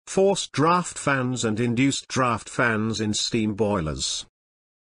Forced draft fans and induced draft fans in steam boilers.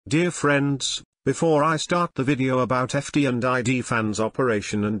 Dear friends, before I start the video about FD and ID fans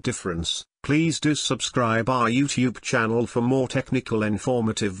operation and difference, please do subscribe our YouTube channel for more technical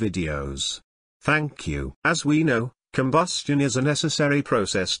informative videos. Thank you. As we know, combustion is a necessary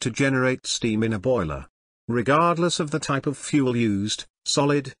process to generate steam in a boiler. Regardless of the type of fuel used,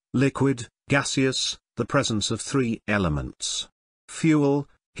 solid, liquid, gaseous, the presence of three elements, fuel,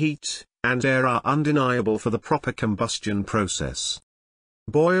 heat, and air, are undeniable for the proper combustion process.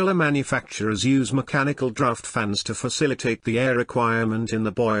 Boiler manufacturers use mechanical draft fans to facilitate the air requirement in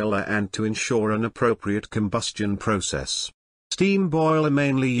the boiler and to ensure an appropriate combustion process. Steam boiler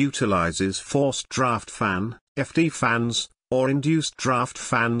mainly utilizes forced draft fan, FD fans, or induced draft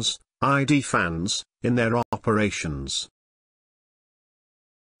fans, ID fans, in their operations.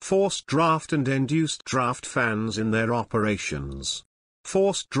 Forced draft and induced draft fans in their operations.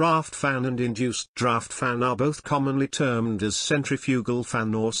 Forced draft fan and induced draft fan are both commonly termed as centrifugal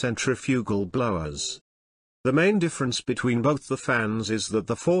fan or centrifugal blowers. The main difference between both the fans is that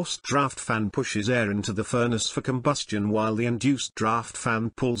the forced draft fan pushes air into the furnace for combustion, while the induced draft fan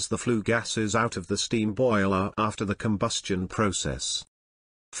pulls the flue gases out of the steam boiler after the combustion process.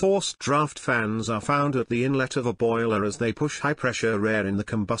 Forced draft fans are found at the inlet of a boiler as they push high-pressure air in the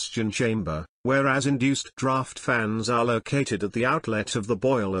combustion chamber, whereas induced draft fans are located at the outlet of the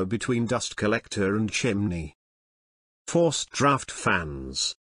boiler between dust collector and chimney. Forced draft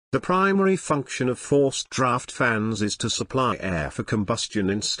fans. The primary function of forced draft fans is to supply air for combustion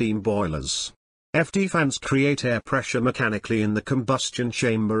in steam boilers. FD fans create air pressure mechanically in the combustion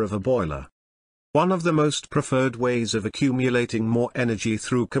chamber of a boiler. One of the most preferred ways of accumulating more energy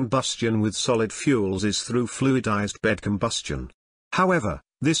through combustion with solid fuels is through fluidized bed combustion. However,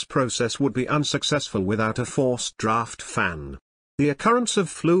 this process would be unsuccessful without a forced draft fan. The occurrence of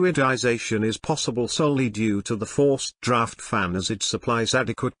fluidization is possible solely due to the forced draft fan, as it supplies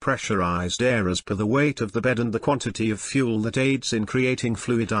adequate pressurized air as per the weight of the bed and the quantity of fuel that aids in creating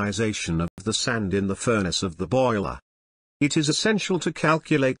fluidization of the sand in the furnace of the boiler. It is essential to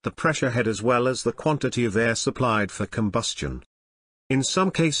calculate the pressure head as well as the quantity of air supplied for combustion. In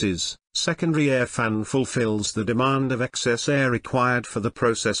some cases, secondary air fan fulfills the demand of excess air required for the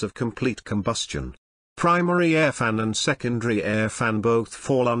process of complete combustion. Primary air fan and secondary air fan both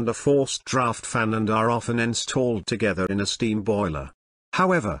fall under forced draft fan and are often installed together in a steam boiler.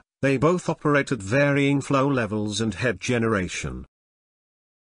 However, they both operate at varying flow levels and head generation.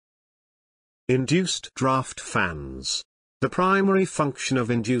 Induced draft fans. The primary function of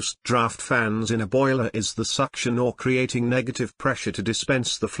induced draft fans in a boiler is the suction or creating negative pressure to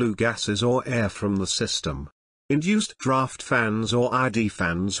dispense the flue gases or air from the system. Induced draft fans or ID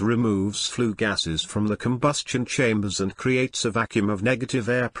fans removes flue gases from the combustion chambers and creates a vacuum of negative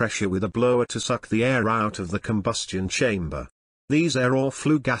air pressure with a blower to suck the air out of the combustion chamber. These air or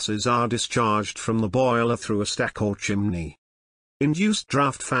flue gases are discharged from the boiler through a stack or chimney. Induced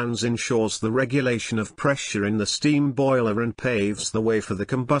draft fans ensures the regulation of pressure in the steam boiler and paves the way for the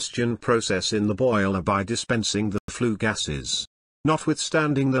combustion process in the boiler by dispensing the flue gases.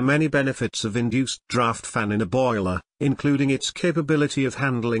 Notwithstanding the many benefits of induced draft fan in a boiler, including its capability of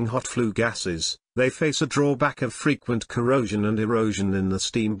handling hot flue gases, they face a drawback of frequent corrosion and erosion in the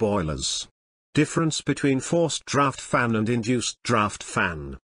steam boilers. Difference between forced draft fan and induced draft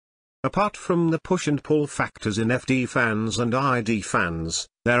fan. Apart from the push and pull factors in FD fans and ID fans,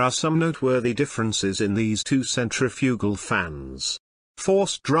 there are some noteworthy differences in these two centrifugal fans.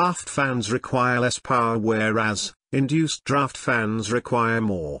 Forced draft fans require less power, whereas induced draft fans require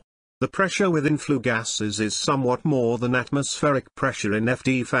more. The pressure within flue gases is somewhat more than atmospheric pressure in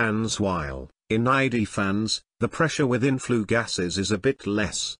FD fans, while, in ID fans, the pressure within flue gases is a bit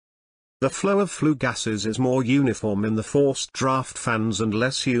less. The flow of flue gases is more uniform in the forced draft fans and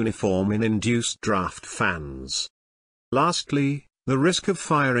less uniform in induced draft fans. Lastly, the risk of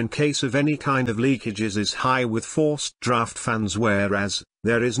fire in case of any kind of leakages is high with forced draft fans, whereas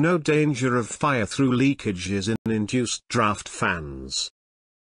there is no danger of fire through leakages in induced draft fans.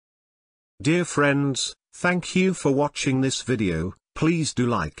 Dear friends, thank you for watching this video. Please do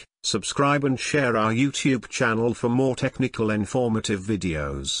like, subscribe and share our YouTube channel for more technical informative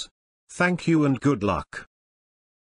videos. Thank you and good luck.